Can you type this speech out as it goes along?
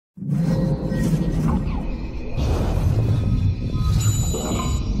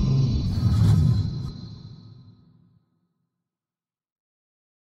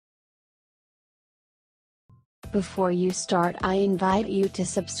Before you start, I invite you to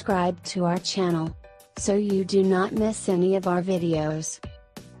subscribe to our channel, so you do not miss any of our videos.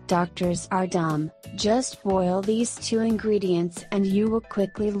 Doctors are dumb. Just boil these two ingredients and you will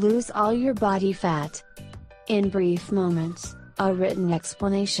quickly lose all your body fat. In brief moments, a written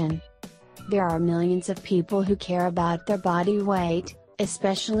explanation. There are millions of people who care about their body weight,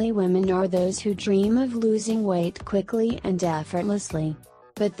 especially women or those who dream of losing weight quickly and effortlessly.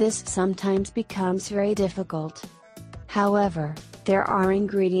 But this sometimes becomes very difficult. However, there are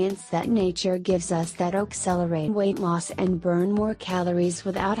ingredients that nature gives us that accelerate weight loss and burn more calories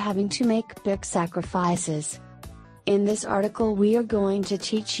without having to make big sacrifices. In this article we are going to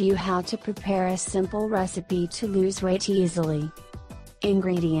teach you how to prepare a simple recipe to lose weight easily.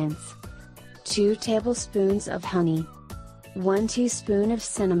 Ingredients: 2 tablespoons of honey, 1 teaspoon of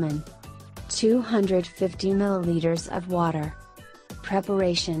cinnamon, 250 milliliters of water.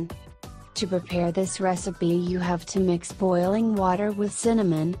 Preparation: to prepare this recipe you have to mix boiling water with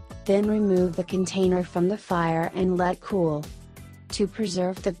cinnamon, then remove the container from the fire and let cool. To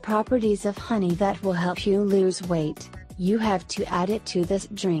preserve the properties of honey that will help you lose weight, you have to add it to this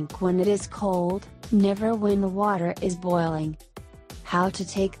drink when it is cold, never when the water is boiling. How to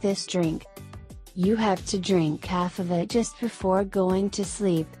take this drink: you have to drink half of it just before going to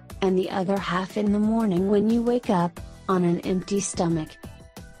sleep, and the other half in the morning when you wake up, on an empty stomach.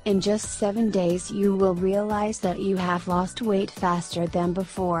 In just 7 days you will realize that you have lost weight faster than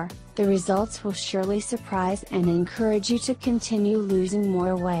before. The results will surely surprise and encourage you to continue losing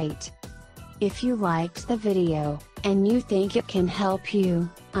more weight. If you liked the video, and you think it can help you,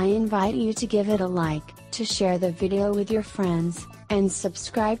 I invite you to give it a like, to share the video with your friends, and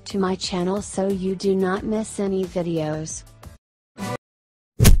subscribe to my channel so you do not miss any videos.